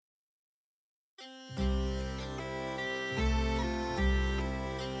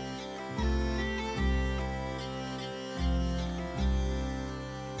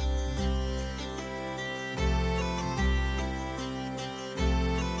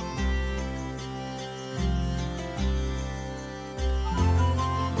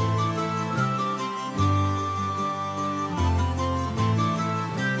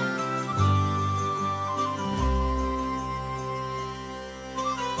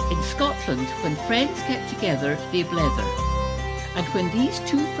In Scotland, when friends get together, they blether. And when these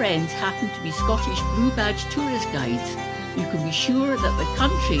two friends happen to be Scottish Blue Badge tourist guides, you can be sure that the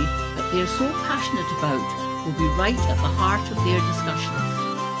country that they're so passionate about will be right at the heart of their discussions.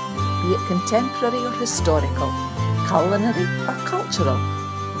 Be it contemporary or historical, culinary or cultural,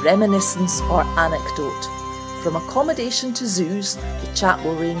 reminiscence or anecdote. From accommodation to zoos, the chat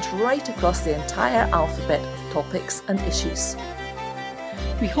will range right across the entire alphabet of topics and issues.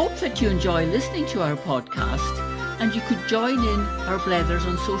 We hope that you enjoy listening to our podcast and you could join in our blethers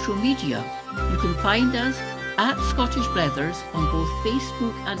on social media. You can find us at Scottish Blethers on both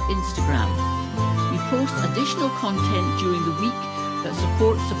Facebook and Instagram. We post additional content during the week that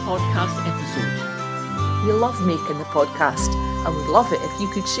supports the podcast episode. We love making the podcast and we'd love it if you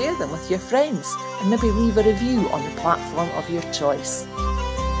could share them with your friends and maybe leave a review on the platform of your choice.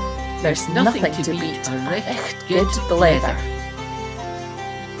 There's nothing to beat a recht good blether.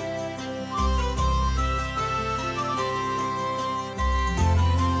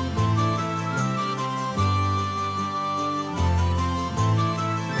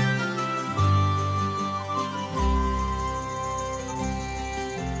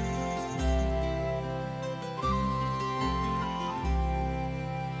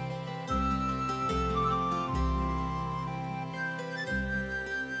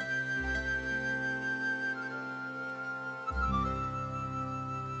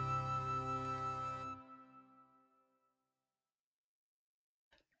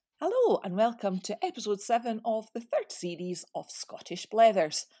 Hello and welcome to episode 7 of the third series of Scottish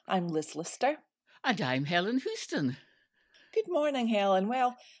Blethers. I'm Liz Lister. And I'm Helen Houston. Good morning, Helen.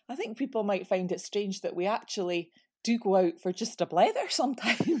 Well, I think people might find it strange that we actually do go out for just a blether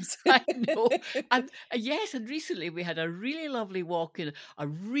sometimes. I know. And yes, and recently we had a really lovely walk in a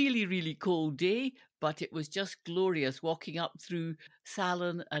really, really cold day, but it was just glorious walking up through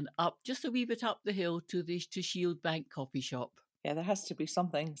Salon and up just a wee bit up the hill to Shield Bank coffee shop. Yeah, there has to be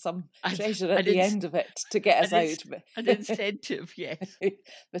something, some treasure at the end of it to get us out. An incentive, yes.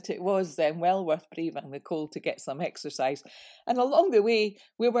 But it was well worth braving the cold to get some exercise. And along the way,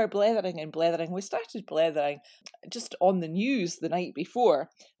 we were blethering and blethering. We started blethering just on the news the night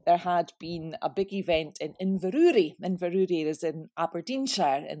before. There had been a big event in Inverurie. Inverurie is in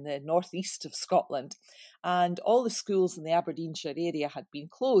Aberdeenshire in the northeast of Scotland. And all the schools in the Aberdeenshire area had been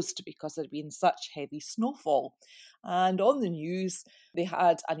closed because there had been such heavy snowfall. And on the news, they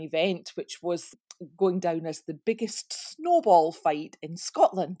had an event which was going down as the biggest snowball fight in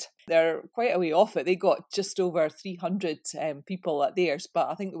Scotland. They're quite a way off it. They got just over 300 people at theirs, but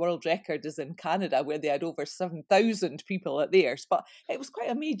I think the world record is in Canada where they had over 7,000 people at theirs. But it was quite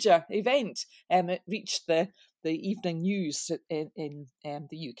a major event. It reached the evening news in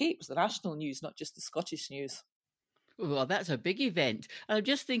the UK. It was the national news, not just the Scottish news. Well, that's a big event. And I'm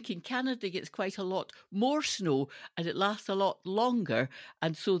just thinking Canada gets quite a lot more snow and it lasts a lot longer.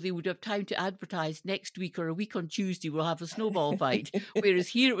 And so they would have time to advertise next week or a week on Tuesday we'll have a snowball fight. Whereas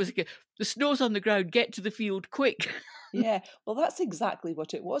here it was, the snow's on the ground, get to the field quick. Yeah, well, that's exactly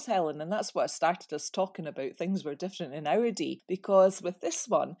what it was, Helen. And that's what started us talking about things were different in our day. Because with this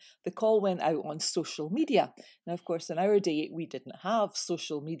one, the call went out on social media. Now, of course, in our day, we didn't have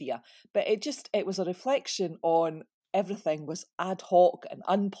social media. But it was a reflection on everything was ad hoc and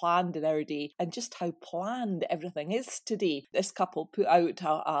unplanned in our day, and just how planned everything is today. This couple put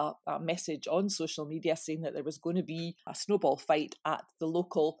out a message on social media saying that there was going to be a snowball fight at the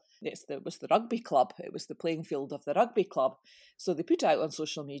local, it was the rugby club, it was the playing field of the rugby club. So they put it out on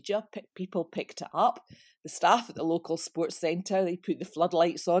social media, people picked it up. The staff at the local sports centre, they put the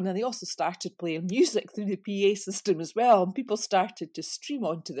floodlights on, and they also started playing music through the PA system as well. And people started to stream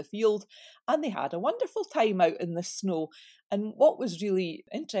onto the field, and they had a wonderful time out in the snow. And what was really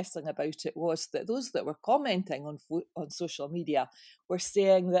interesting about it was that those that were commenting on social media were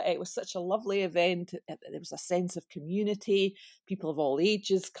saying that it was such a lovely event. There was a sense of community, people of all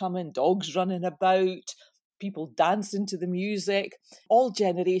ages coming, dogs running about, people dancing to the music, all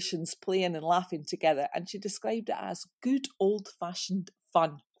generations playing and laughing together. And she described it as good old-fashioned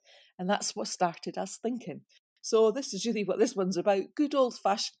fun. And that's what started us thinking. So this is really what this one's about. Good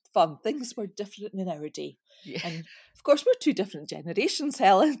old-fashioned fun. Things were different in our day. Yeah. And of course, we're two different generations,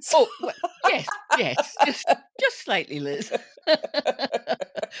 Helen. So Oh, well, yes, just slightly, Liz.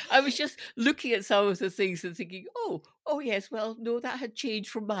 I was just looking at some of the things and thinking, oh yes, well, no, that had changed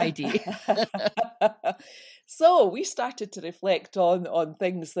from my day. so we started to reflect on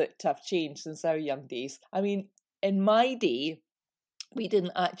things that have changed since our young days. I mean, in my day, we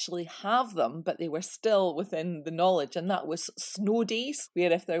didn't actually have them, but they were still within the knowledge, and that was snow days,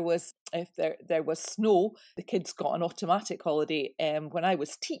 where if there was snow, the kids got an automatic holiday. When I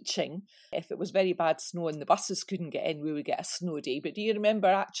was teaching, if it was very bad snow and the buses couldn't get in, we would get a snow day. But do you remember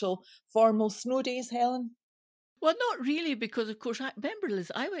actual formal snow days, Helen? Well, not really, because of course, I remember,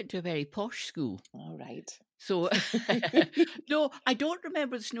 Liz, I went to a very posh school. All right. So, no, I don't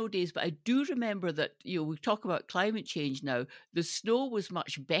remember the snow days, but I do remember that, we talk about climate change now. The snow was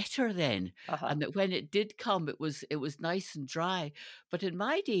much better then. Uh-huh. And that when it did come, it was nice and dry. But in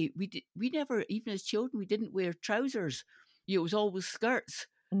my day, we never, even as children, we didn't wear trousers. It was always skirts.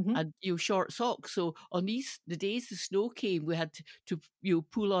 Mm-hmm. And short socks. So on the days the snow came, we had to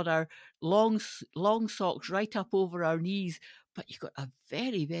pull on our long socks right up over our knees. But you got a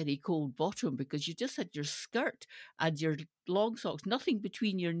very, very cold bottom because you just had your skirt and your long socks, nothing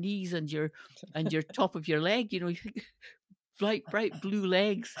between your knees and your top of your leg. Bright blue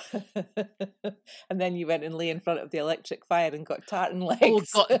legs. And then you went and lay in front of the electric fire and got tartan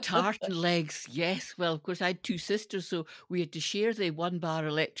legs. Oh, got tartan legs, yes. Well, of course, I had two sisters, so we had to share the 1 bar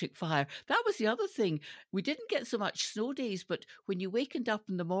electric fire. That was the other thing. We didn't get so much snow days, but when you wakened up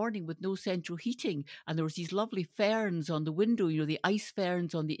in the morning with no central heating, and there was these lovely ferns on the window, the ice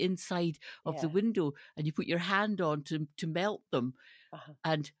ferns on the inside of the window, and you put your hand on to melt them. Uh-huh.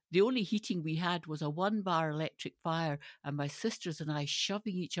 And the only heating we had was a 1 bar electric fire, and my sisters and I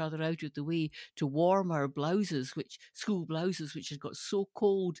shoving each other out of the way to warm our school blouses, which had got so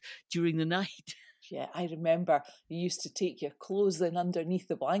cold during the night. Yeah, I remember you used to take your clothes in underneath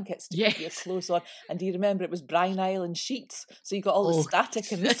the blankets to put your clothes on. And do you remember it was Brine Island sheets? So you got all the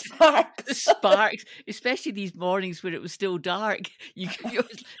static and the sparks. The sparks, especially these mornings where it was still dark. You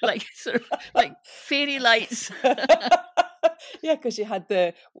like sort of like fairy lights. Yeah, because you had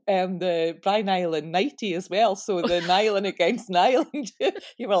the Brine Island nightie as well. So the nylon against nylon,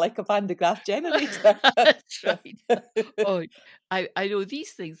 you were like a Van de Graaff generator. That's right. Oh, I know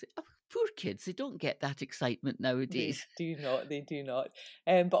these things. Poor kids, they don't get that excitement nowadays. They do not.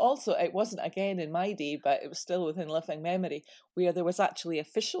 But also, it wasn't again in my day, but it was still within living memory, where there was actually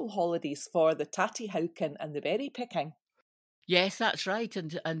official holidays for the tatty houken and the berry picking. Yes, that's right.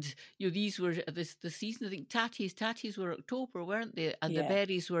 And these were the season. I think tatties were October, weren't they? And the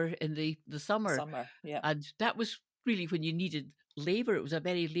berries were in the summer. Summer, yeah. And that was really when you needed labor. It was a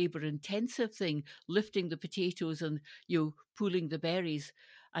very labor intensive thing, lifting the potatoes and pulling the berries.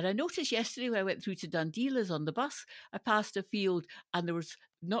 And I noticed yesterday when I went through to Dundee on the bus, I passed a field and there was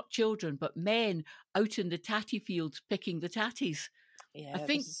not children but men out in the tatty fields picking the tatties. Yeah, I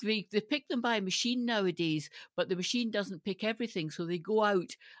think they pick them by machine nowadays, but the machine doesn't pick everything, so they go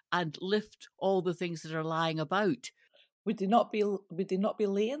out and lift all the things that are lying about. Would they not be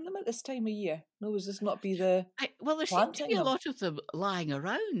laying them at this time of year? No, would this not be the well, there seemed to be a lot of them lying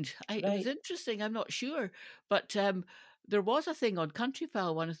around. It was interesting. I'm not sure, but there was a thing on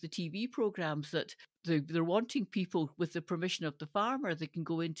Countryfile, one of the TV programs, that they're wanting people with the permission of the farmer. They can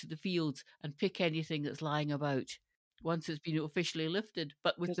go into the fields and pick anything that's lying about once it's been officially lifted,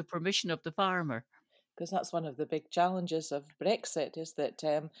 but with the permission of the farmer. Because that's one of the big challenges of Brexit, is that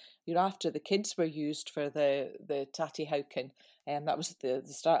after the kids were used for the tatty houken, that was the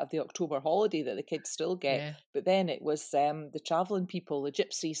start of the October holiday that the kids still get. Yeah. But then it was the travelling people, the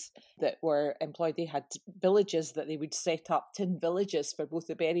gypsies that were employed. They had villages that they would set up, tin villages for both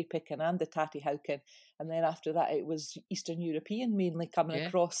the berry picking and the tatty houken. And then after that, it was Eastern European mainly coming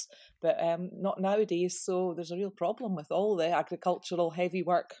across, but not nowadays. So there's a real problem with all the agricultural heavy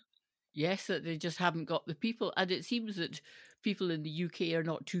work. Yes, that they just haven't got the people. And it seems that people in the UK are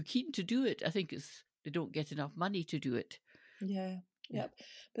not too keen to do it. I think they don't get enough money to do it. Yeah. Yep.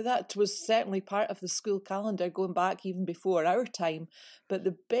 But that was certainly part of the school calendar going back even before our time. But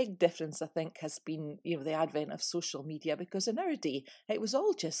the big difference, I think, has been, the advent of social media, because in our day, it was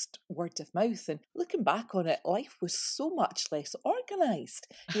all just word of mouth. And looking back on it, life was so much less organised.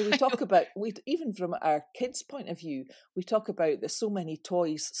 We talk about, even from our kids' point of view, we talk about the so many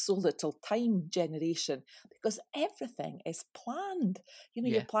toys, so little time generation, because everything is planned.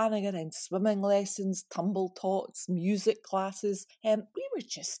 You're planning around swimming lessons, tumble tots, music classes, we were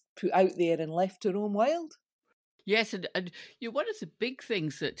just put out there and left to roam wild. Yes, and one of the big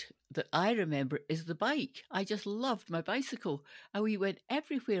things that I remember is the bike. I just loved my bicycle, and we went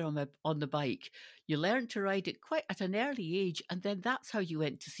everywhere on the bike. You learned to ride it quite at an early age, and then that's how you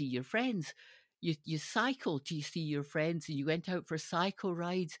went to see your friends. You cycled to see your friends, and you went out for cycle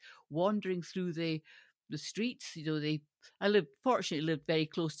rides, wandering through the streets. I fortunately lived very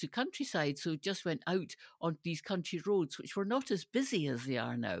close to countryside, so just went out on these country roads, which were not as busy as they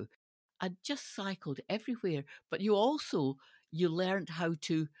are now. I just cycled everywhere. But you learned how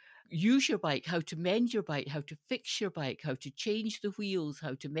to use your bike, how to mend your bike, how to fix your bike, how to change the wheels,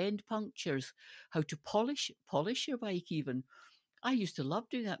 how to mend punctures, how to polish your bike even. I used to love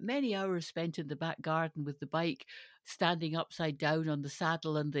doing that. Many hours spent in the back garden with the bike standing upside down on the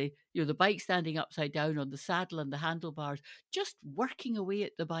saddle and the bike standing upside down on the saddle and the handlebars, just working away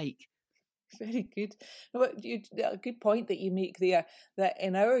at the bike. Very good. No, a good point that you make there, that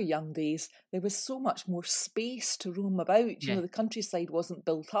in our young days, there was so much more space to roam about. Yeah. The countryside wasn't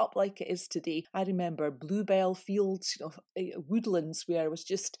built up like it is today. I remember bluebell fields, woodlands where it was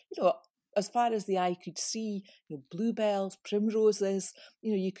just, as far as the eye could see, bluebells, primroses,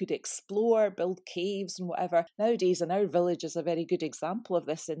 you could explore, build caves and whatever. Nowadays, in our village is a very good example of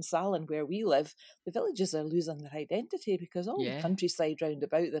this in Salon, where we live. The villages are losing their identity because all the Yeah. countryside round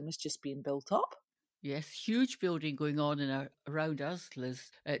about them is just being built up. Yes, huge building going on around us,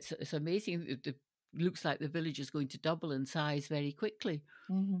 Liz. It's amazing. It looks like the village is going to double in size very quickly.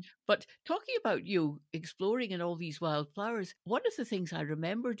 Mm-hmm. But talking about you exploring in all these wildflowers, one of the things I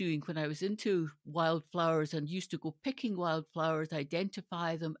remember doing when I was into wildflowers and used to go picking wildflowers,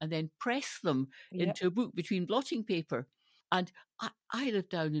 identify them, and then press them Yep. into a book between blotting paper. And I lived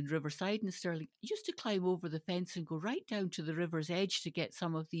down in Riverside in Stirling. I used to climb over the fence and go right down to the river's edge to get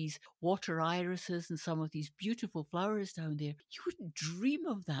some of these water irises and some of these beautiful flowers down there. You wouldn't dream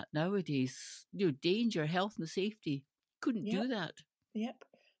of that nowadays. Danger, health and safety. Couldn't do Yep. that. Yep.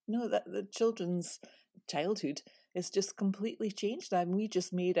 No, that the children's childhood is just completely changed now. And we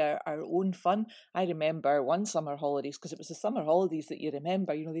just made our own fun. I remember one summer holidays, because it was the summer holidays that you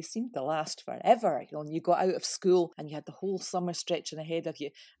remember, they seemed to last forever. And you got out of school and you had the whole summer stretching ahead of you.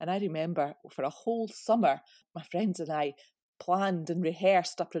 And I remember for a whole summer, my friends and I planned and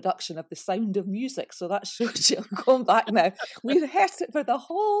rehearsed a production of The Sound of Music. So that shows you, I'm going back now. We rehearsed it for the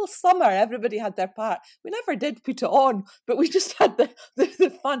whole summer. Everybody had their part. We never did put it on, but we just had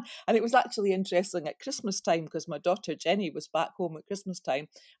the fun. And it was actually interesting at Christmas time, because my daughter Jenny was back home at Christmas time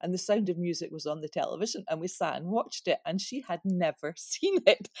and The Sound of Music was on the television, and we sat and watched it, and she had never seen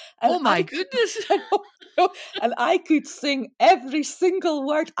it. And Oh my goodness. and I could sing every single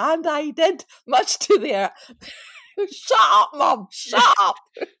word, and I did, much to their shut up, Mum, shut up.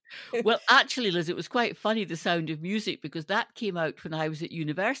 Well, actually, Liz, it was quite funny, The Sound of Music, because that came out when I was at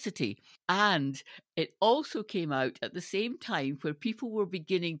university. And it also came out at the same time where people were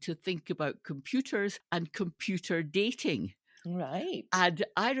beginning to think about computers and computer dating. Right. And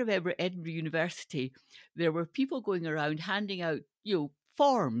I remember Edinburgh University, there were people going around handing out,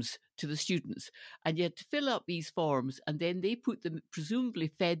 forms to the students. And you had to fill out these forms, and then they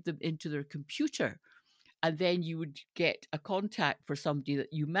presumably fed them into their computer. And then you would get a contact for somebody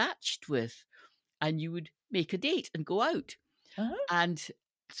that you matched with, and you would make a date and go out. Uh-huh. And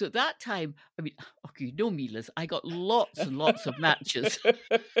so at that time, I mean, okay, you know me, Liz, I got lots and lots of matches.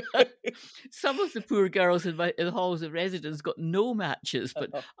 Some of the poor girls in the halls of residence got no matches, but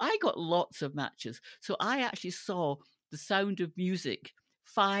I got lots of matches. So I actually saw The Sound of Music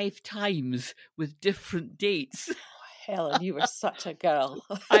 5 times with different dates. Helen, you were such a girl.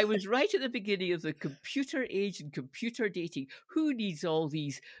 I was right at the beginning of the computer age and computer dating. Who needs all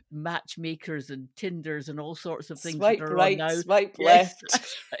these matchmakers and Tinders and all sorts of things Swipe that are right, on now? swipe Yes, left.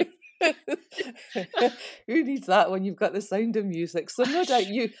 that's right. Who needs that when you've got The Sound of Music? So no doubt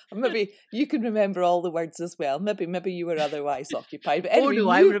maybe you can remember all the words as well. Maybe you were otherwise occupied. But anyway, Oh no,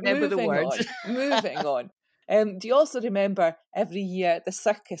 I remember the moving words. on. Moving on. Do you also remember every year the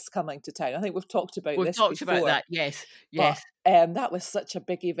circus coming to town? I think we've talked about We've this talked before. about that, yes. But that was such a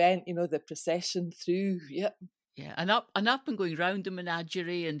big event, the procession through. Yep. Yeah, and up and going round the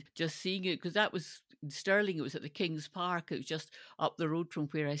menagerie and just seeing it, because that was in Stirling. It was at the King's Park. It was just up the road from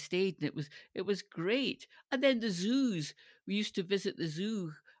where I stayed, and it was great. And then the zoos. We used to visit the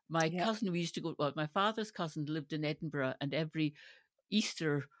zoo. My cousin, my father's cousin lived in Edinburgh, and every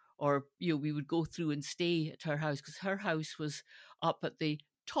Easter, or we would go through and stay at her house, because her house was up at the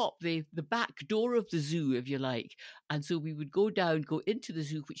top, the back door of the zoo, if you like. And so we would go into the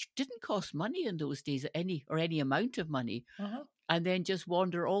zoo, which didn't cost money in those days, any amount of money, and then just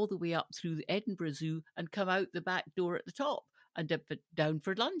wander all the way up through the Edinburgh Zoo and come out the back door at the top and dip it down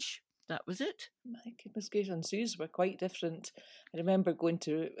for lunch. that was it. My goodness gracious, and zoos were quite different. I remember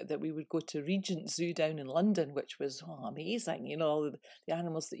we would go to Regent Zoo down in London, which was amazing. You know, all the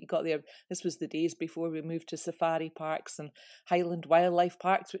animals that you got there. This was the days before we moved to safari parks and Highland Wildlife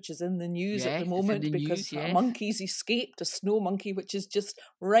Parks, which is in the news at the Yes, it's in moment the because news, yes. monkeys escaped, a snow monkey, which is just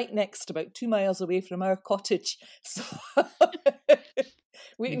right next, about 2 miles away from our cottage. So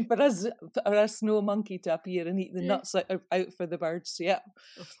waiting for a snow monkey to appear and eat the Yeah. nuts out for the birds. Yeah.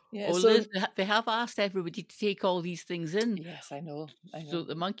 Yeah. Oh, So Liz, they have asked everybody to take all these things in yes, I know. so that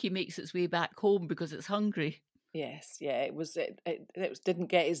the monkey makes its way back home because it's hungry. Yes, yeah, didn't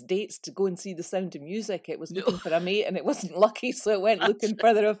get his dates to go and see The Sound of Music. It was No. looking for a mate and it wasn't lucky, so it went looking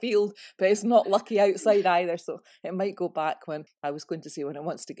further afield, but it's not lucky outside either, so it might go back when I was going to say when it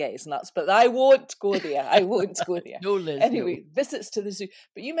wants to get its nuts, but I won't go there. I won't go there. No, Liz, no. Anyway, visits to the zoo.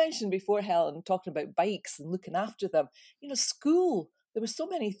 But you mentioned before, Helen, talking about bikes and looking after them. You know, school. There were so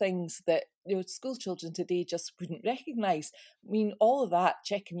many things that school children today just wouldn't recognise. I mean, all of that,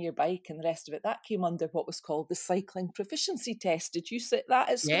 checking your bike and the rest of it, that came under what was called the cycling proficiency test. Did you sit that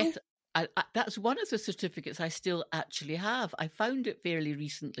at school? Yes, that's one of the certificates I still actually have. I found it fairly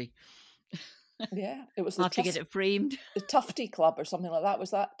recently. Yeah, it was I'll have to get it framed. the Tufty Club or something like that.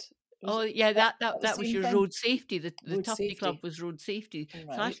 Was that? Oh, yeah, that was your road safety. The Road Tufty safety. Club was road safety.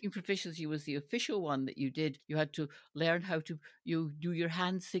 Right. Cycling proficiency was the official one that you did. You had to learn how to do your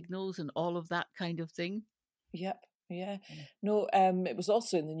hand signals and all of that kind of thing. Yep. Yeah. No, it was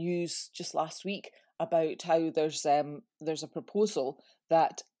also in the news just last week about how there's a proposal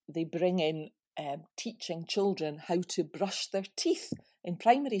that they bring in teaching children how to brush their teeth in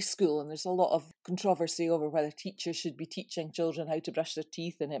primary school, and there's a lot of controversy over whether teachers should be teaching children how to brush their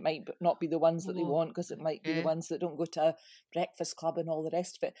teeth, and it might not be the ones that they want because it might be the ones that don't go to a breakfast club and all the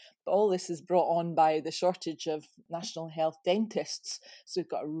rest of it. But all this is brought on by the shortage of national health dentists, so we've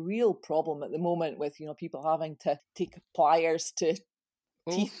got a real problem at the moment with people having to take pliers to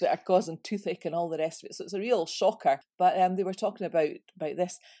teeth that are causing toothache and all the rest of it. So it's a real shocker. But they were talking about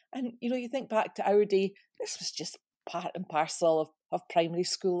this. And, you think back to our day, this was just part and parcel of primary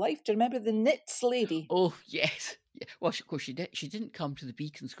school life. Do you remember the knits lady? Oh, yes. Yeah. Well, of course, she didn't come to the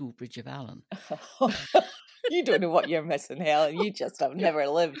Beacon School Bridge of Allen. You don't know what you're missing, Helen. You just have never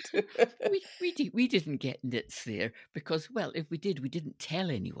lived. we didn't get knits there because, well, if we did, we didn't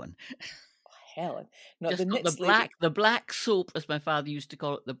tell anyone. Helen, no, just the black soap, as my father used to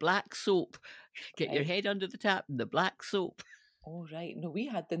call it, the black soap. Get your head under the tap and the black soap. Oh, right. No, we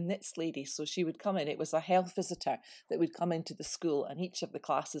had the knits lady. So she would come in. It was a health visitor that would come into the school and each of the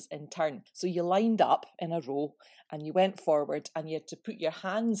classes in turn. So you lined up in a row and you went forward and you had to put your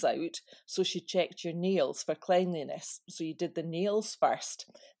hands out. So she checked your nails for cleanliness. So you did the nails first.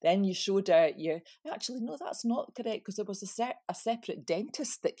 Then you showed her actually, no, that's not correct because there was a separate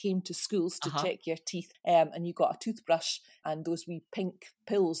dentist that came to schools to check your teeth. And you got a toothbrush and those wee pink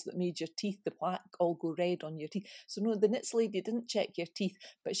pills that made your teeth, the plaque, all go red on your teeth. So no, the knits lady didn't check your teeth,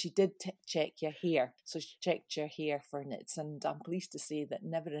 but she did check your hair. So she checked your hair for knits, and I'm pleased to say that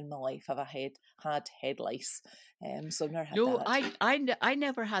never in my life have I had head lice. So I've never had that. I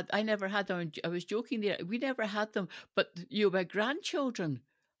never had them. I was joking there. We never had them, but my grandchildren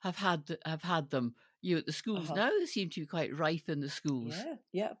have had them. At the schools now, they seem to be quite rife in the schools.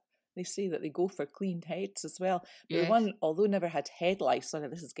 Yeah. They say that they go for cleaned heads as well. But the one, although never had head lice,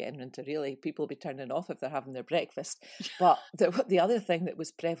 this is getting into really, people will be turning off if they're having their breakfast. But the other thing that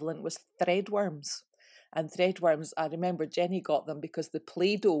was prevalent was threadworms. And threadworms, I remember Jenny got them because the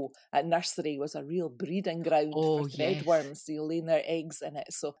Play-Doh at nursery was a real breeding ground for threadworms. Yes. So you laying their eggs in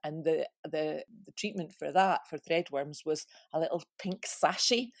it. So, and the treatment for that, for threadworms, was a little pink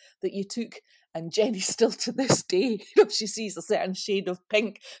sachet that you took. And Jenny still to this day, if she sees a certain shade of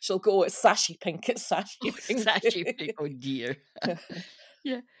pink, she'll go, it's sachet pink, it's sachet pink. Sachet pink, oh dear.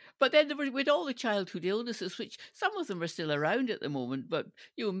 Yeah, but then with all the childhood illnesses, which some of them are still around at the moment, but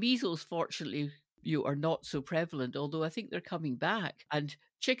measles, fortunately, are not so prevalent, although I think they're coming back. And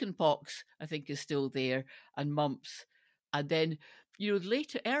chickenpox, I think, is still there, and mumps. And then,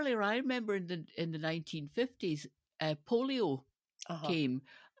 earlier, I remember in the 1950s, polio came.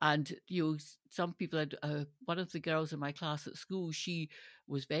 And, some people had, one of the girls in my class at school, she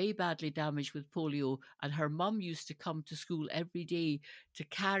was very badly damaged with polio, and her mum used to come to school every day to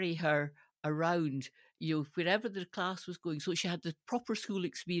carry her around, wherever the class was going. So she had the proper school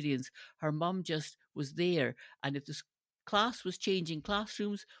experience. Her mum just was there. And if the class was changing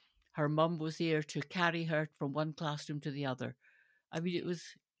classrooms, her mum was there to carry her from one classroom to the other. I mean, it was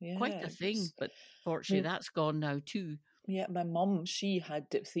quite a thing, but fortunately that's gone now too. Yeah, my mum, she had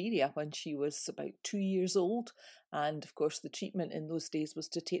diphtheria when she was about 2 years old. And of course, the treatment in those days was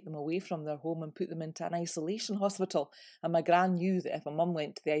to take them away from their home and put them into an isolation hospital. And my gran knew that if my mum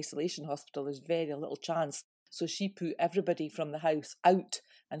went to the isolation hospital, there's very little chance. So she put everybody from the house out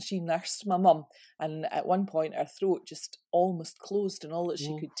and she nursed my mum. And at one point, her throat just almost closed, and all that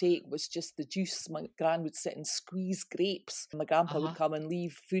she Oh, could take was just the juice. My gran would sit and squeeze grapes. My grandpa would uh-huh. come and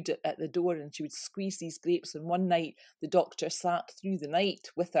leave food at the door, and she would squeeze these grapes. And one night, the doctor sat through the night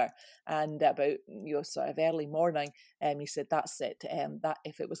with her, and about sort of early morning, he said, "That's it. That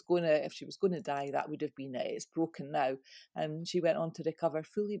if she was gonna die, that would have been it. It's broken now." And she went on to recover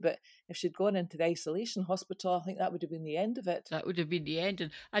fully. But if she'd gone into the isolation hospital, I think that would have been the end of it. That would have been the end.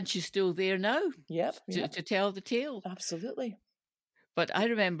 And she's still there now Yep, yep, to tell the tale. absolutely. But I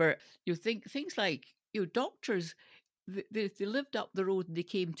remember, you think things like, doctors, they lived up the road and they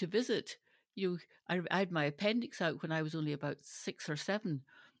came to visit. I had my appendix out when I was only about 6 or 7,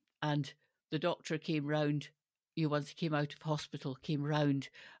 and the doctor came round. Once he came out of hospital, came round,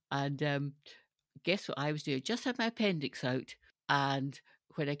 and guess what I was doing? Just had my appendix out, and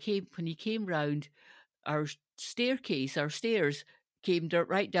when he came round, our stairs came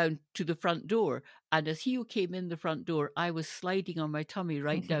right down to the front door. And as he came in the front door, I was sliding on my tummy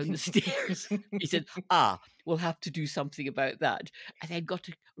right down the stairs. He said, we'll have to do something about that. And then got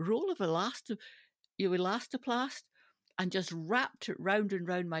a roll of elastoplast and just wrapped it round and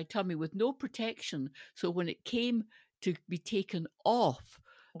round my tummy with no protection. So when it came to be taken off,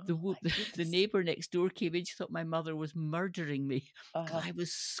 Oh my the goodness. neighbour next door came in. She thought my mother was murdering me because I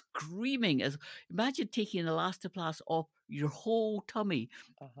was screaming. Imagine taking an elastoplast off your whole tummy.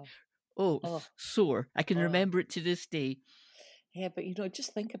 Uh-huh. Oh, Oh, sore. I can oh. remember it to this day. Yeah, but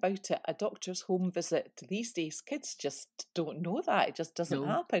just think about it. A doctor's home visit these days, kids just don't know that. It just doesn't No.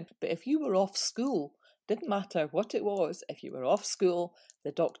 happen. But if you were off school, didn't matter what it was, if you were off school,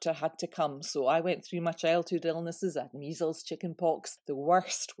 the doctor had to come. So I went through my childhood illnesses. I had measles, chicken pox. The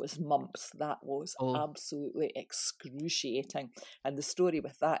worst was mumps. That was Oh, absolutely excruciating. And the story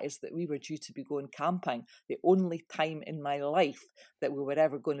with that is that we were due to be going camping, the only time in my life that we were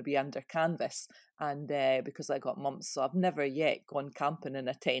ever going to be under canvas. And because I got mumps, so I've never yet gone camping in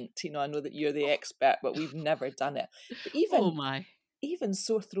a tent. I know that you're the expert, but we've never done it. But oh even my. even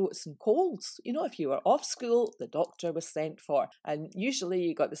sore throats and colds. If you were off school, the doctor was sent for. And usually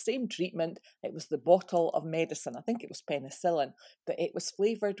you got the same treatment. It was the bottle of medicine. I think it was penicillin, but it was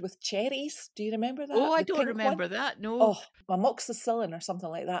flavoured with cherries. Do you remember Oh, that? I The don't pink one? remember that. No. Oh, amoxicillin or something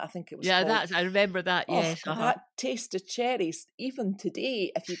like that, I think it was Yeah, called. I remember that. Oh, Yes. but that taste of cherries, even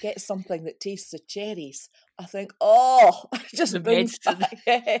today, if you get something that tastes of cherries, I think, it The just brings medicine. back.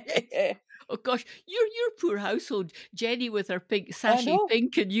 Yes. Oh gosh, your poor household. Jenny with her pink I sachet know,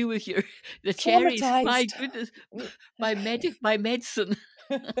 pink, and you with your the cherries. My traumatized. goodness, my medicine.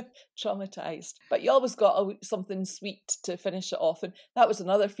 Traumatized, but you always got something sweet to finish it off, and that was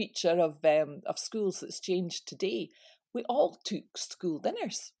another feature of schools that's changed today. We all took school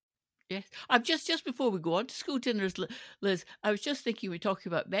dinners. Yes, I'm just before we go on to school dinners, Liz. I was just thinking we're talking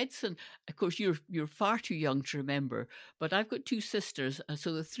about medicine. Of course, you're far too young to remember, but I've got 2 sisters, and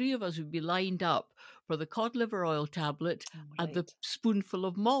so the 3 of us would be lined up for the cod liver oil tablet Oh, and the right, spoonful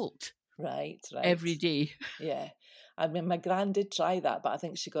of malt right, right. every day. Yeah, I mean, my gran did try that, but I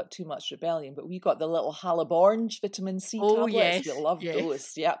think she got too much rebellion. But we got the little Halib Orange vitamin C Oh tablets. yes, We loved yes.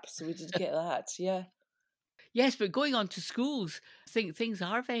 those. Yep, so we did get that. Yeah. Yes, but going on to schools, I think things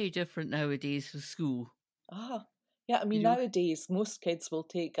are very different nowadays for school. Ah, yeah. I mean, You know, nowadays most kids will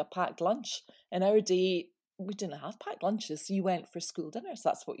take a packed lunch. In our day, we didn't have packed lunches. You went for school dinners.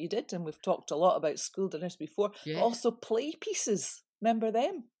 That's what you did. And we've talked a lot about school dinners before, but yes. also play pieces. Remember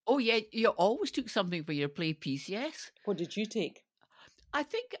them? Oh yeah, you always took something for your play piece. Yes, What did you take? I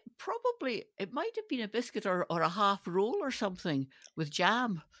think probably it might have been a biscuit or a half roll or something with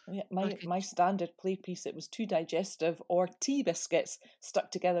jam. Yeah, Like a, my standard play piece. It was two digestive or tea biscuits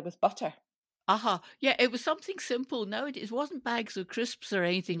stuck together with butter. yeah, it was something simple. Nowadays, it wasn't bags of crisps or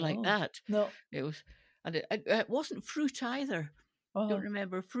anything like No, that. no. It was, and it wasn't fruit either. Don't Uh-huh.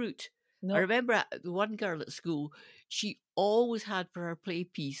 remember fruit. I No. remember the one girl at school. She always had for her play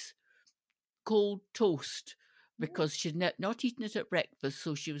piece cold toast because she'd not eaten it at breakfast.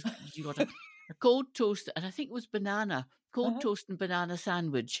 So she got a cold toast, and I think it was cold Uh-huh. toast and banana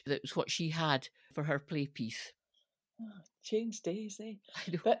sandwich. That was what she had for her play piece. Oh, change days, eh?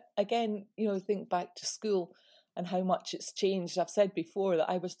 I know. But again, think back to school. and how much it's changed. I've said before that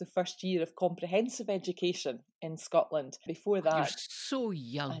I was the first year of comprehensive education in Scotland. Before You're that, so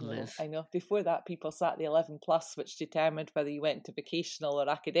young, Liz. I know. Before that, people sat the 11 plus, which determined whether you went to vocational or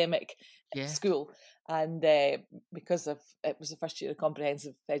academic Yes. school. And because of it was the first year of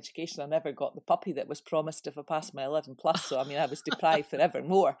comprehensive education, I never got the puppy that was promised if I passed my 11 plus. So, I mean, I was deprived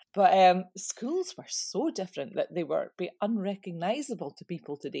forevermore. But schools were so different that they were unrecognisable to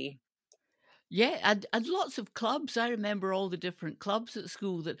people today. Yeah, and lots of clubs. I remember all the different clubs at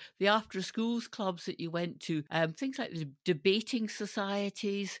school, that the after schools clubs that you went to, things like the debating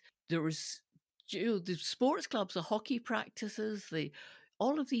societies. There was, the sports clubs, the hockey practices,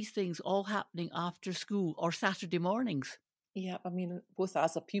 all of these things all happening after school or Saturday mornings. Yeah, I mean, both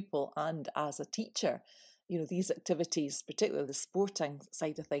as a pupil and as a teacher, these activities, particularly the sporting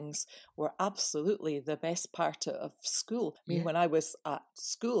side of things, were absolutely the best part of school. I mean, Yeah. when I was at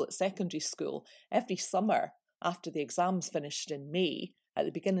school, at secondary school, every summer after the exams finished in May, at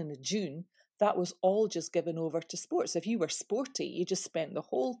the beginning of June, that was all just given over to sports. If you were sporty, you just spent the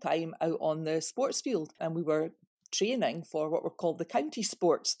whole time out on the sports field, and we were training for what were called the county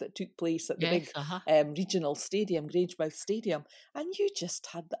sports that took place at the Yes. big regional stadium, Grangemouth Stadium, and you just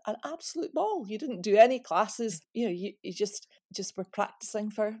had an absolute ball. You didn't do any classes, you just were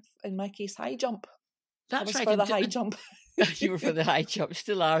practicing for, in my case, high jump. I That's was right. for the high jump. You were for the high jump,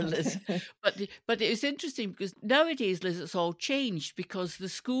 still are, Liz. But it was interesting because nowadays, Liz, it's all changed, because the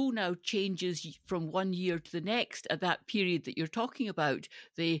school now changes from one year to the next at that period that you're talking about,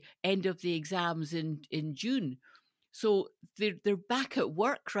 the end of the exams in June. So they're back at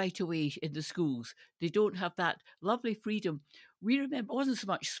work right away in the schools. They don't have that lovely freedom. We remember, it wasn't so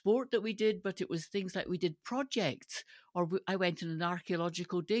much sport that we did, but it was things like we did projects, or I went on an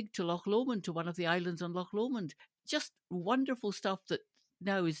archaeological dig to Loch Lomond, to one of the islands on Loch Lomond. Just wonderful stuff that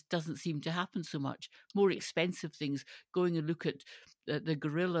now doesn't seem to happen so much. More expensive things, going and look at the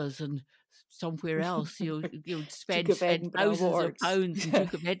gorillas and somewhere else, spend Duke of Edinburgh thousands Awards. of pounds and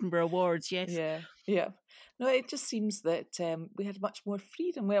Duke of Edinburgh Awards, yes. Yeah. No, it just seems that we had much more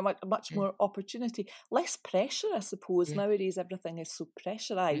freedom, we had much more opportunity, less pressure, I suppose. Yeah. Nowadays, everything is so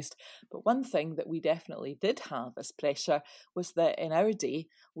pressurised. Yeah. But one thing that we definitely did have as pressure was that in our day,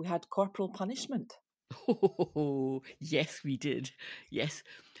 we had corporal punishment. Oh, yes, we did. Yes.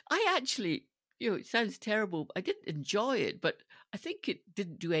 I actually, it sounds terrible. I didn't enjoy it, but I think it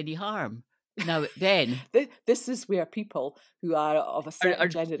didn't do any harm. Now, then. This is where people who are of a certain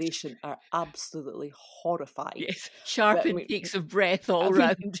generation are absolutely horrified. Yes, sharp intakes of breath all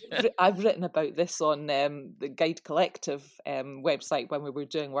round. I've written about this on the Guide Collective website when we were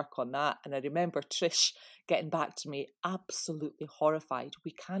doing work on that, and I remember Trish getting back to me absolutely horrified.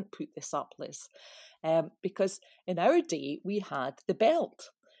 We can't put this up, Liz, because in our day we had the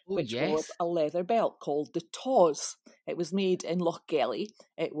belt. Which was a leather belt called the Tawse. It was made in Lochgelly.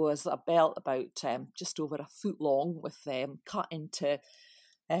 It was a belt about just over a foot long, with cut into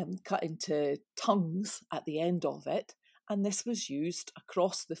tongues at the end of it, and this was used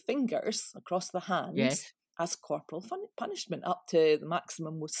across the fingers, across the hands, as corporal punishment. Up to the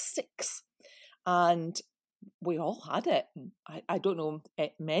maximum was 6, and we all had it. I don't know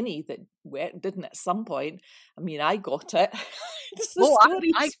many that didn't at some point. I mean, I got it.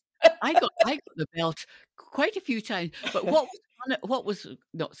 I got the belt quite a few times. But what was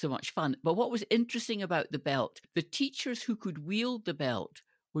not so much fun, but what was interesting about the belt, the teachers who could wield the belt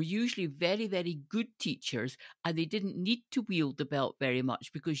were usually very, very good teachers, and they didn't need to wield the belt very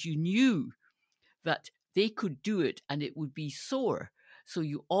much, because you knew that they could do it and it would be sore. So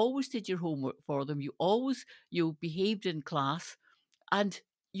you always did your homework for them. You behaved in class, and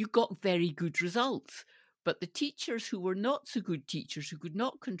you got very good results. But the teachers who were not so good teachers, who could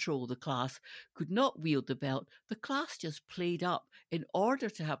not control the class, could not wield the belt, the class just played up in order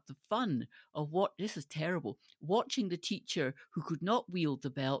to have the fun of this is terrible, watching the teacher who could not wield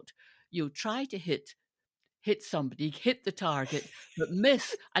the belt, try to hit somebody, hit the target, but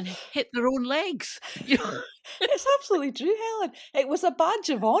miss and hit their own legs. It's absolutely true, Helen. It was a badge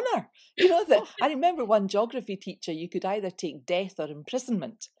of honour. I remember one geography teacher, you could either take death or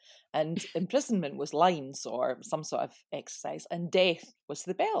imprisonment. And imprisonment was lines or some sort of exercise, and death was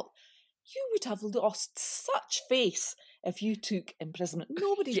the belt. You would have lost such face if you took imprisonment.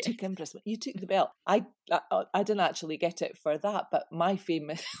 Nobody took imprisonment. You took the belt. I didn't actually get it for that, but my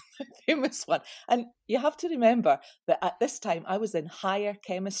famous one. And you have to remember that at this time I was in higher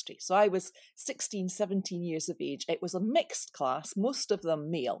chemistry. So I was 16, 17 years of age. It was a mixed class, most of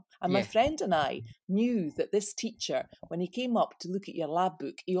them male. And my friend and I knew that this teacher, when he came up to look at your lab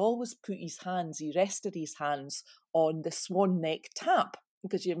book, he always put he rested his hands on the swan neck tap.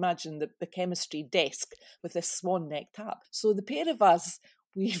 because you imagine the chemistry desk with this swan neck tap. So the pair of us,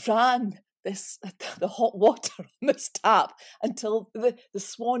 we ran the hot water on this tap until the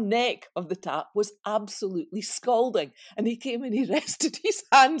swan neck of the tap was absolutely scalding, and he came and he rested his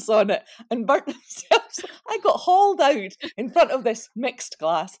hands on it and burnt himself. So I got hauled out in front of this mixed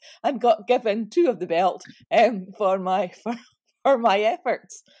class and got given 2 of the belt for my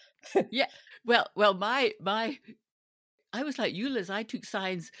efforts. Yeah. Well, my I was like you, Liz. I took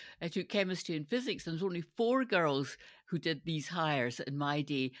science, I took chemistry and physics, and there was only 4 girls who did these hires in my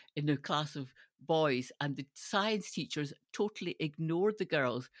day in a class of boys, and the science teachers totally ignored the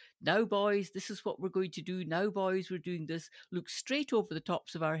girls. Now, boys, this is what we're going to do. Now, boys, we're doing this. Look straight over the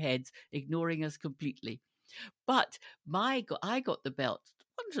tops of our heads, ignoring us completely. But I got the belt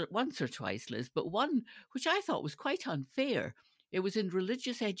once or twice, Liz, but one which I thought was quite unfair. It was in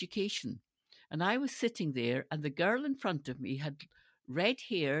religious education. And I was sitting there, and the girl in front of me had red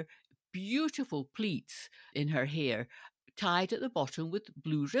hair, beautiful pleats in her hair, tied at the bottom with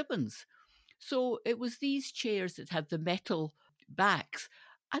blue ribbons. So it was these chairs that had the metal backs.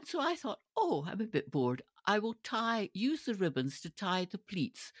 And so I thought, oh, I'm a bit bored. I will use the ribbons to tie the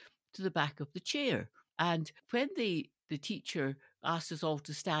pleats to the back of the chair. And when the teacher asked us all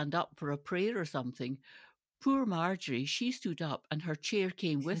to stand up for a prayer or something, poor Marjorie, she stood up and her chair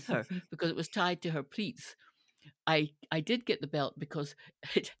came with her because it was tied to her pleats. I did get the belt because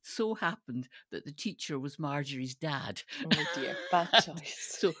it so happened that the teacher was Marjorie's dad. Oh dear, bad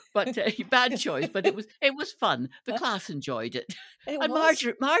choice. So, but bad choice. But it was fun. The class enjoyed it, and was.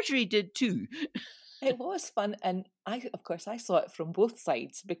 Marjorie did too. It was fun, and of course, I saw it from both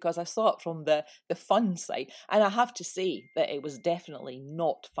sides because I saw it from the fun side, and I have to say that it was definitely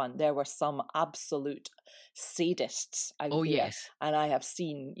not fun. There were some absolute sadists out Oh there, yes, and I have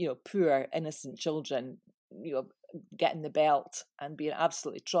seen poor innocent children getting the belt and being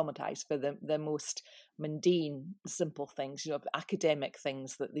absolutely traumatized for the most mundane, simple things, academic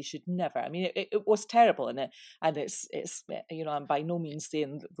things that they should never. I mean, it was terrible, and it's I'm by no means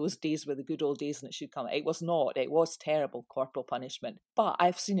saying that those days were the good old days and it should come. It was not. It was terrible corporal punishment. But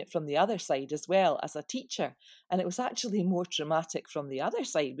I've seen it from the other side as well as a teacher, and it was actually more traumatic from the other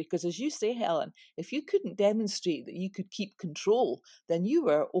side because, as you say, Helen, if you couldn't demonstrate that you could keep control, then you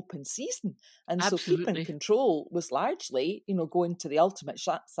were open season, and absolutely. so keeping control was largely, going to the ultimate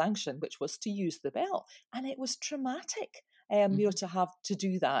sanction, which was to use the belt. And it was traumatic, to have to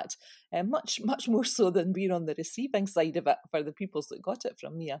do that, much more so than being on the receiving side of it for the peoples that got it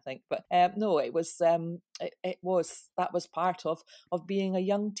from me, I think. But no, it was that was part of being a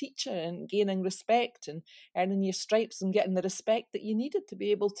young teacher and gaining respect and earning your stripes and getting the respect that you needed to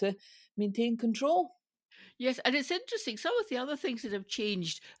be able to maintain control. Yes, and it's interesting. Some of the other things that have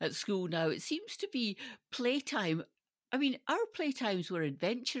changed at school now, it seems to be playtime. I mean, our playtimes were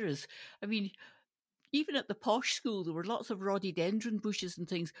adventurous. I mean, even at the posh school, there were lots of rhododendron bushes and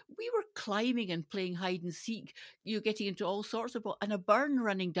things. We were climbing and playing hide and seek, getting into all sorts of, and a burn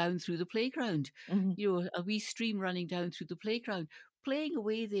running down through the playground, Mm-hmm. A wee stream running down through the playground, playing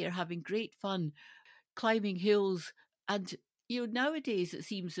away there, having great fun, climbing hills. And, nowadays it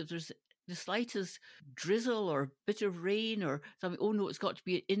seems if there's the slightest drizzle or bit of rain or something, oh no, it's got to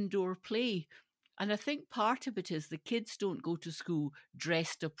be an indoor play. And I think part of it is the kids don't go to school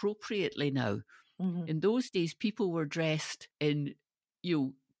dressed appropriately now. Mm-hmm. In those days, people were dressed in,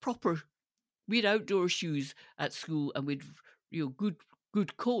 proper. We had outdoor shoes at school, and we'd,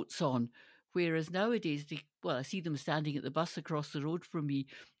 good coats on. Whereas nowadays, I see them standing at the bus across the road from me,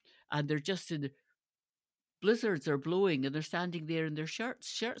 and they're just in blizzards are blowing, and they're standing there in their shirt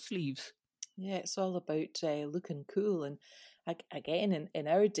sleeves. Yeah, it's all about looking cool. And again, in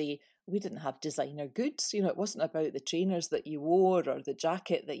our day, we didn't have designer goods. It wasn't about the trainers that you wore or the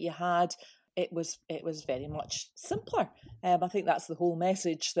jacket that you had. It was very much simpler. I think that's the whole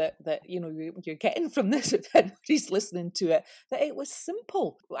message that you're getting from this. If anybody's listening to it, that it was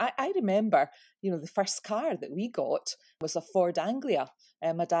simple. I remember, the first car that we got was a Ford Anglia.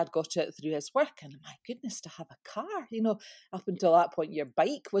 My dad got it through his work, and my goodness, to have a car, up until that point, your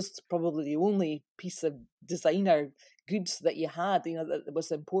bike was probably the only piece of designer goods that you had, that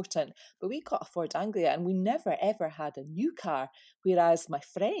was important. But we got a Ford Anglia, and we never ever had a new car. Whereas my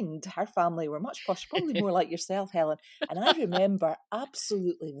friend, her family were much posh, probably more like yourself, Helen. And I remember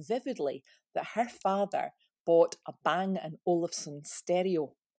absolutely vividly that her father bought a Bang & Olufsen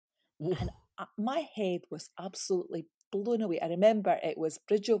stereo. Oh. And my head was absolutely blown away. I remember it was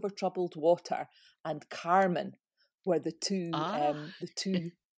Bridge Over Troubled Water and Carmen were the two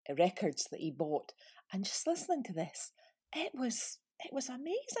records that he bought. And just listening to this, it was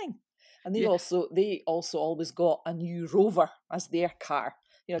amazing. And Yeah. they also always got a new Rover as their car.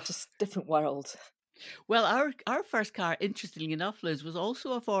 Just different world. Well, our first car, interestingly enough, Liz, was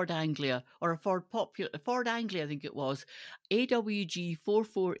also a Ford Anglia, or a Ford Anglia, I think it was, AWG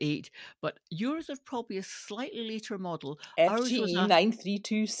 448. But yours was probably a slightly later model. Ours was FGE a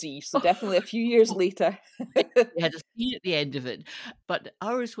 932C, so definitely a few years later. we had a C at the end of it, but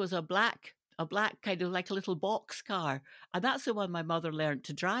ours was a black kind of like a little box car, and that's the one my mother learned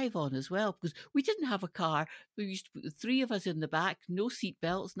to drive on as well, because we didn't have a car. We used to put the three of us in the back, no seat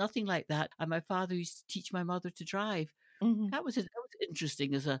belts, nothing like that, and my father used to teach my mother to drive. Mhm. That was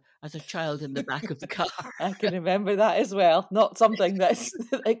interesting as a child in the back of the car. I can remember that as well. Not something that's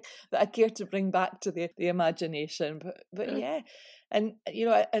like that I care to bring back to the imagination, but yeah, and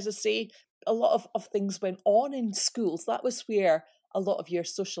as I say, a lot of things went on in schools. That was where a lot of your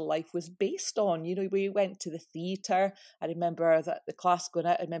social life was based on. We went to the theatre. I remember that the class going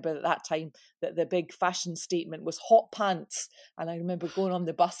out. I remember at that time that the big fashion statement was hot pants, and I remember going on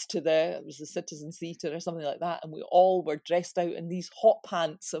the bus to it was the Citizens Theatre or something like that, and we all were dressed out in these hot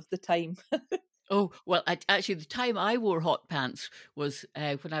pants of the time. Oh, well, actually, the time I wore hot pants was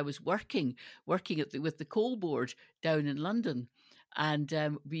when I was working with the coal board down in London, and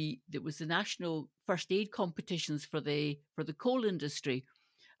it was the national first aid competitions for the coal industry,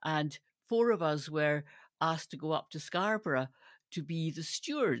 and four of us were asked to go up to Scarborough to be the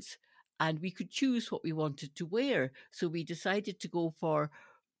stewards, and we could choose what we wanted to wear. So we decided to go for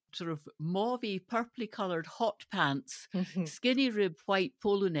sort of mauvey, purpley coloured hot pants, skinny rib white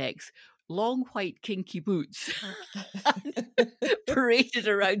polo necks, long white kinky boots, and paraded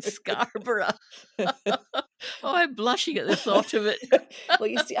around Scarborough. Oh, I'm blushing at the thought of it. Well,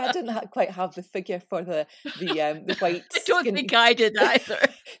 you see, I didn't quite have the figure for the white I don't skin, think I did either.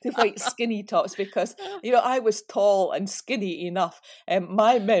 the white skinny tops because I was tall and skinny enough.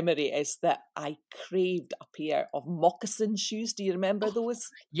 My memory is that I craved a pair of moccasin shoes. Do you remember Oh, those?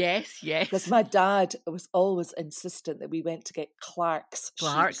 yes, Because yes. my dad was always insistent that we went to get Clark's shoes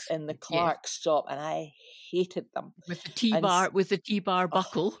Clark's, in the yes, Clark's shop, and I hated them. with And the T-bar oh,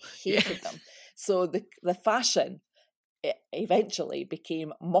 buckle. hated Yes. them. So the fashion it eventually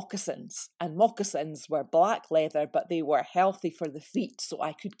became moccasins, and moccasins were black leather, but they were healthy for the feet. So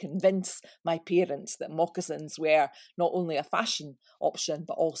I could convince my parents that moccasins were not only a fashion option,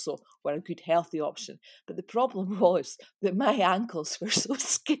 but also were a good healthy option. But the problem was that my ankles were so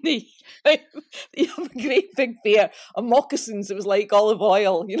skinny. You have a great big pair of moccasins. It was like olive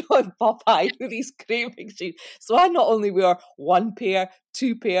oil, in Popeye with these craving shoes. So I not only wore one pair,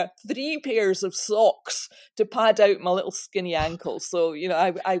 two pair, three pairs of socks to pad out my little skinny ankles. So,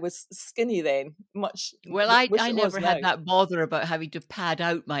 I was skinny then, much Well, wish I it was never now. had that bother about having to pad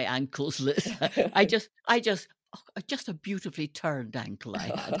out my ankles, Liz. Just a beautifully turned ankle I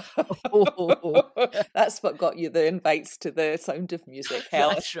had. Oh, That's what got you the invites to the Sound of Music,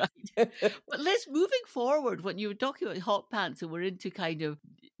 Helen. that's right. But Liz, moving forward, when you were talking about hot pants and we're into kind of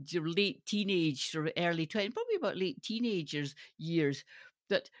your late teenage, sort of early 20, probably about late teenagers years,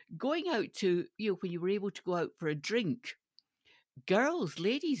 that going out to, when you were able to go out for a drink,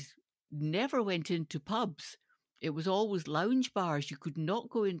 ladies never went into pubs. It was always lounge bars. You could not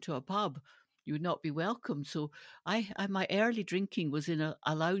go into a pub. You would not be welcome. So my early drinking was in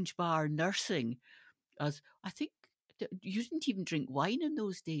a lounge bar nursing, as I think you didn't even drink wine in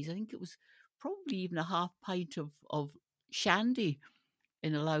those days. I think it was probably even a half pint of shandy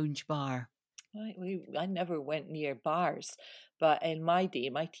in a lounge bar. Right, I never went near bars, but in my day,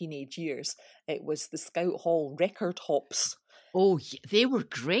 my teenage years, it was the Scout Hall record hops. Oh, they were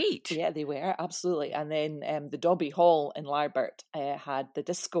great. Yeah, they were, absolutely. And then the Dobby Hall in Larbert had the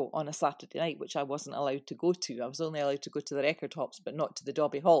disco on a Saturday night, which I wasn't allowed to go to. I was only allowed to go to the record hops, but not to the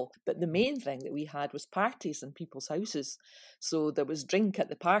Dobby Hall. But the main thing that we had was parties in people's houses. So there was drink at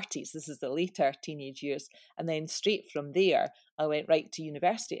the parties. This is the later teenage years. And then straight from there, I went right to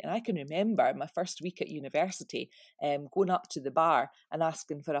university. And I can remember my first week at university going up to the bar and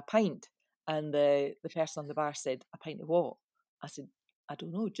asking for a pint. And the person on the bar said, "A pint of what?" I said, "I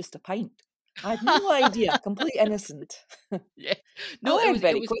don't know, just a pint." I had no idea, complete innocent. Yeah. I No, learned it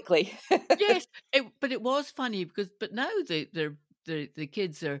very was quickly. yes, but it was funny but now the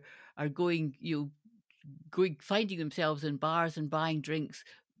kids are going, going finding themselves in bars and buying drinks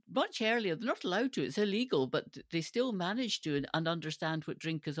much earlier. They're not allowed to; it's illegal, but they still manage to and understand what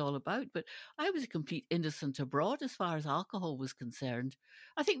drink is all about. But I was a complete innocent abroad as far as alcohol was concerned.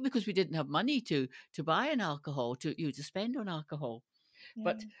 I think because we didn't have money to buy an alcohol to spend on alcohol.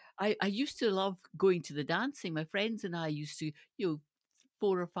 But Yeah. I used to love going to the dancing. My friends and I used to,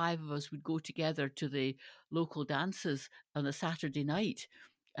 four or five of us would go together to the local dances on a Saturday night.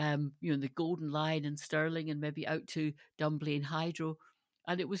 the Golden Lion and Stirling and maybe out to Dunblane Hydro.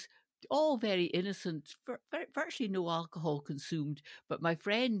 And it was all very innocent, virtually no alcohol consumed. But my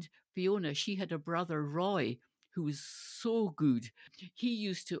friend Fiona, she had a brother, Roy, who was so good. He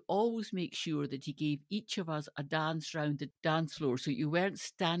used to always make sure that he gave each of us a dance round the dance floor so you weren't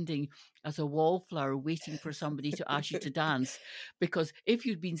standing as a wallflower waiting for somebody to ask you to dance. Because if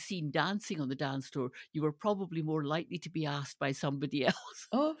you'd been seen dancing on the dance floor, you were probably more likely to be asked by somebody else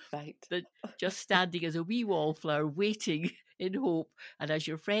Oh, right. than just standing as a wee wallflower waiting in hope. And as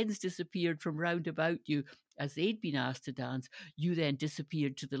your friends disappeared from round about you, as they'd been asked to dance, you then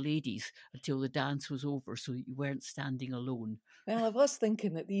disappeared to the ladies until the dance was over, so you weren't standing alone. Well, I was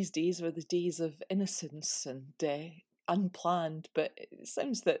thinking that these days were the days of innocence and unplanned, but it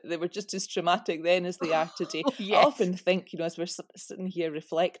sounds that they were just as traumatic then as they are today. Oh, I yes. often think, as we're sitting here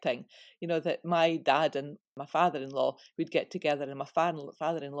reflecting, that my dad and my father-in-law would get together, and my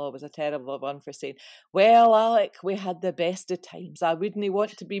father-in-law was a terrible one for saying, "Well, Alec, we had the best of times. I wouldn't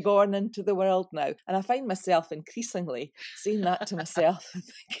want to be born into the world now." And I find myself increasingly saying that to myself and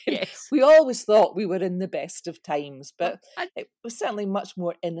thinking, Yes. we always thought we were in the best of times, but And, it was certainly much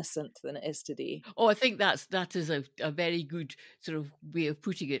more innocent than it is today. I think that is a very good sort of way of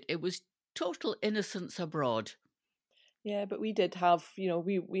putting it. It was total innocence abroad. Yeah, but we did have,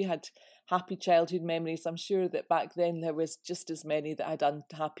 we had happy childhood memories. I'm sure that back then there was just as many that had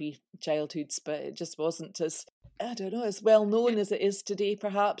unhappy childhoods, but it just wasn't as, I don't know, as well known as it is today,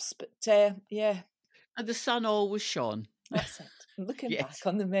 perhaps. But yeah, And the sun always shone. that's it. Looking Yes, back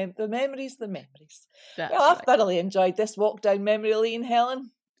on the memories. Well, that's I've right. thoroughly enjoyed this walk down memory lane,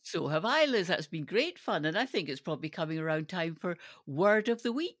 Helen. So have I, Liz. That's been great fun. And I think it's probably coming around time for Word of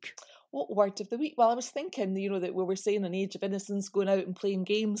the Week. What word of the week? Well, I was thinking, that we were saying an age of innocence, going out and playing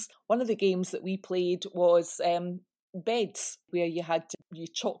games. One of the games that we played was beds, where you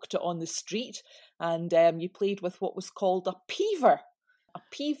chalked it on the street, and you played with what was called a peaver. A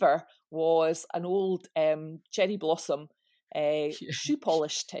peaver was an old cherry blossom shoe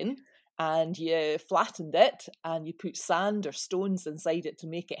polish tin, and you flattened it and you put sand or stones inside it to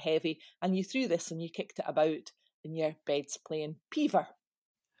make it heavy, and you threw this and you kicked it about in your beds playing peaver.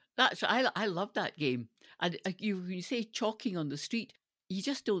 I love that game. And when you say chalking on the street, you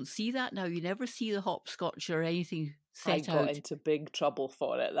just don't see that now. You never see the hopscotch or anything I set got out. into big trouble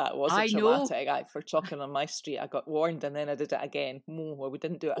for it. That was a I know. traumatic. For chalking on my street, I got warned and then I did it again. Well, we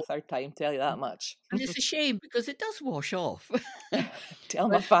didn't do it a third time, tell you that much. And it's a shame because it does wash off. Tell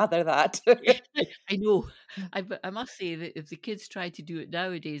my But father that. yeah, I know. I must say that if the kids try to do it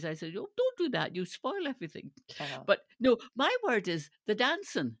nowadays, I said, "Oh, don't do that. You spoil everything." Uh-huh. But no, my word is the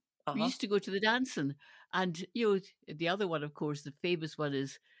dancing. We Uh-huh. used to go to the dancing, and the other one, of course, the famous one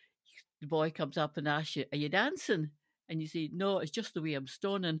is the boy comes up and asks you, "Are you dancing?" And you say, "No, it's just the way I'm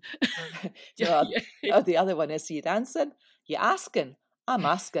stoning." Yeah, No, the other one is, you dancing? You asking? I'm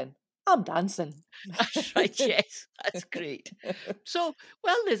asking. I'm dancing. that's right. Yes, that's great. So,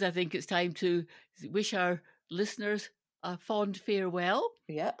 well, Liz, I think it's time to wish our listeners a fond farewell.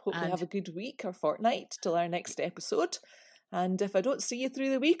 Yep, hope they have And a good week or fortnight till our next episode. And if I don't see you through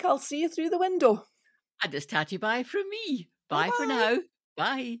the week, I'll see you through the window. it's tatty bye from me. Bye for Bye-bye.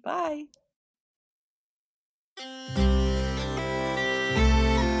 now. Bye. Bye.